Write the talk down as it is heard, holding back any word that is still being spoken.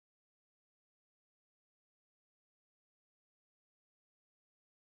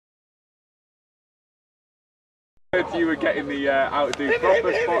You were getting the outdo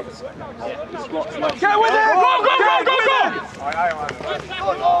proper spots. The squats left. Get with it! Go, go, go, go, go!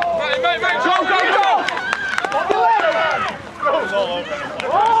 Mate, go, go, go!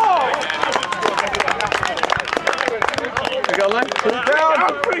 You got a leg? Put it down!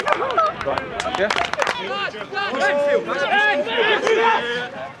 Right. Yeah?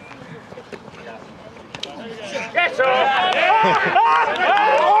 Get up!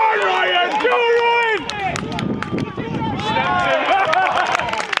 Oh, Ryan! Go, Ryan!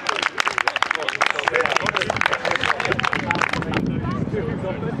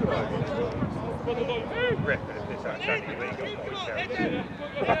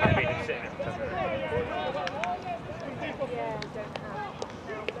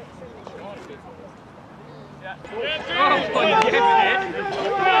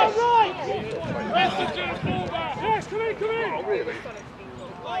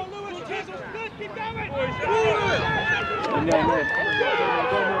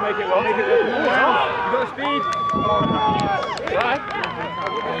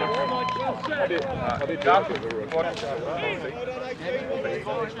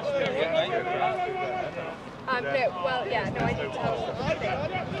 Well, yeah, no, I need to have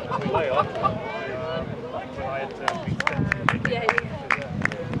something. Yeah.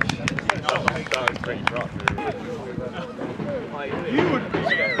 You would be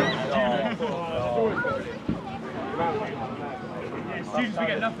scared. Students, we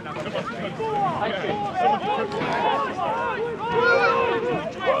get nothing out of it.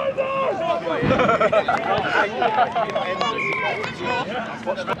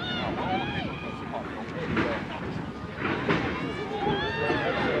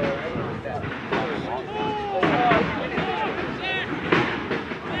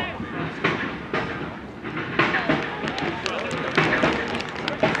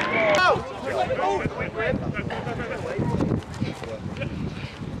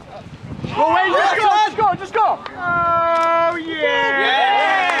 Go away, just go, just go, just go! Oh, yeah!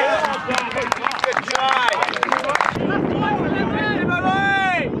 Good try!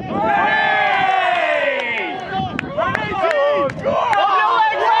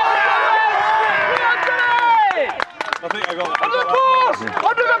 I think I got it. Under the post!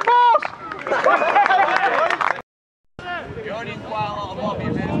 Under the post! You're already quite a lot of lobby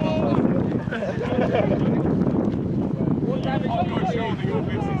available. What damage on your shoulder, your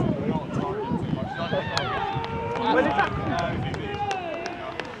business, but not targeting too much. When is that?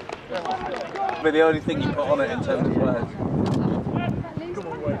 Be the only thing you put on it in terms of players.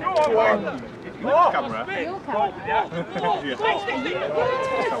 Your camera.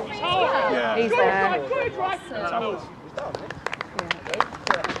 He's there.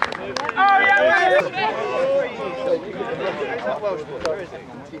 Oh, yeah!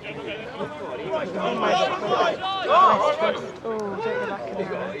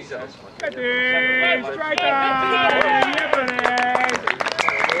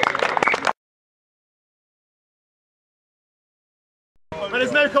 But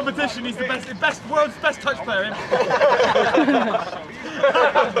there's no competition, he's the best world's best touch player.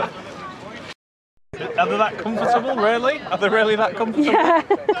 Are they that comfortable, really? Are they really that comfortable? Yeah.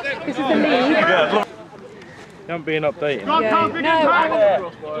 This is the lead. Yeah. You haven't been updating. Yeah. No,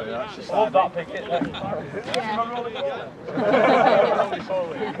 Hold that picket. yeah.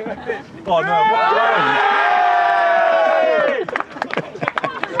 Oh no.